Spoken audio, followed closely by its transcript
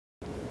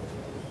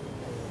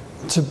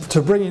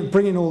to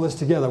bring in all this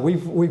together,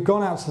 we've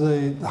gone out to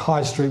the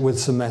high street with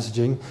some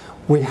messaging.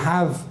 We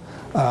have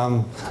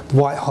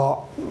white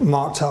hot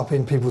marked up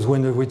in people's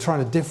windows. We're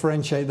trying to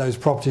differentiate those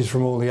properties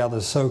from all the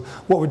others. So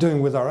what we're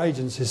doing with our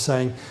agents is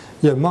saying,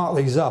 mark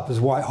these up as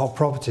white hot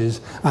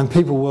properties, and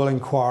people will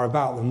inquire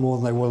about them more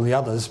than they will the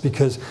others,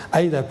 because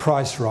A, they're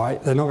priced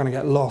right, they're not going to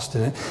get lost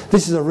in it.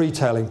 This is a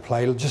retailing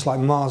play, just like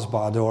Mars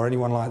Bar or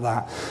anyone like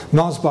that.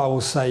 Mars Bar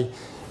will say,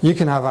 you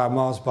can have our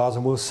Mars bars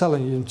and we'll sell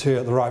them to you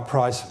at the right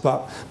price,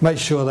 but make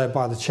sure they're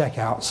by the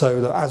checkout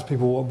so that as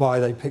people walk by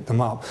they pick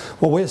them up.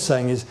 What we're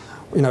saying is,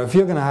 if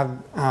you're going to have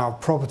our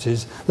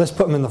properties, let's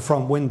put them in the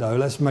front window,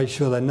 let's make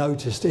sure they're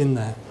noticed in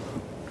there.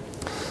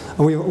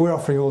 And we're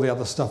offering all the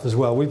other stuff as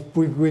well.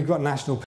 We've got national